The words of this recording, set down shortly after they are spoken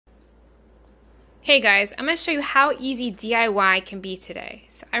Hey guys, I'm going to show you how easy DIY can be today.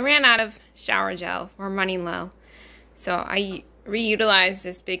 So I ran out of shower gel. We're running low. So I reutilized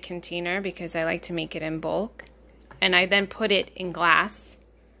this big container because I like to make it in bulk. And I then put it in glass.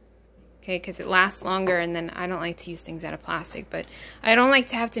 Okay, because it lasts longer, and then I don't like to use things out of plastic. But I don't like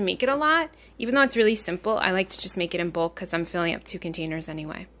to have to make it a lot. Even though it's really simple, I like to just make it in bulk because I'm filling up 2 containers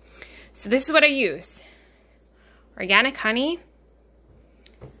anyway. So this is what I use. Organic honey.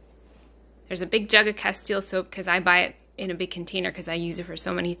 There's a big jug of Castile soap because I buy it in a big container because I use it for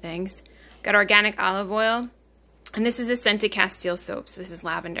so many things. Got organic olive oil. And this is a scented Castile soap, so this is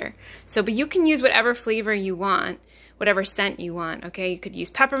lavender. So, but you can use whatever flavor you want, whatever scent you want, okay? You could use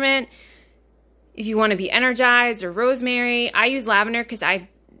peppermint if you want to be energized, or rosemary. I use lavender because I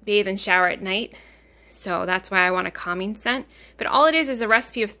bathe and shower at night, so that's why I want a calming scent. But all it is a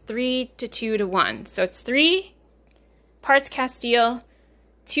recipe of 3 to 2 to 1. So it's 3 parts Castile,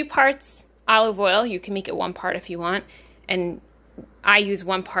 2 parts olive oil. You can make it 1 part if you want, and I use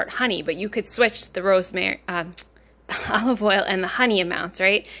 1 part honey, but you could switch the rosemary, the olive oil and the honey amounts,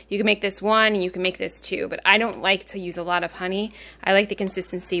 right? You can make this 1 and you can make this 2, but I don't like to use a lot of honey. I like the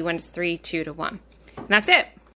consistency when it's 3, 2 to 1. And that's it.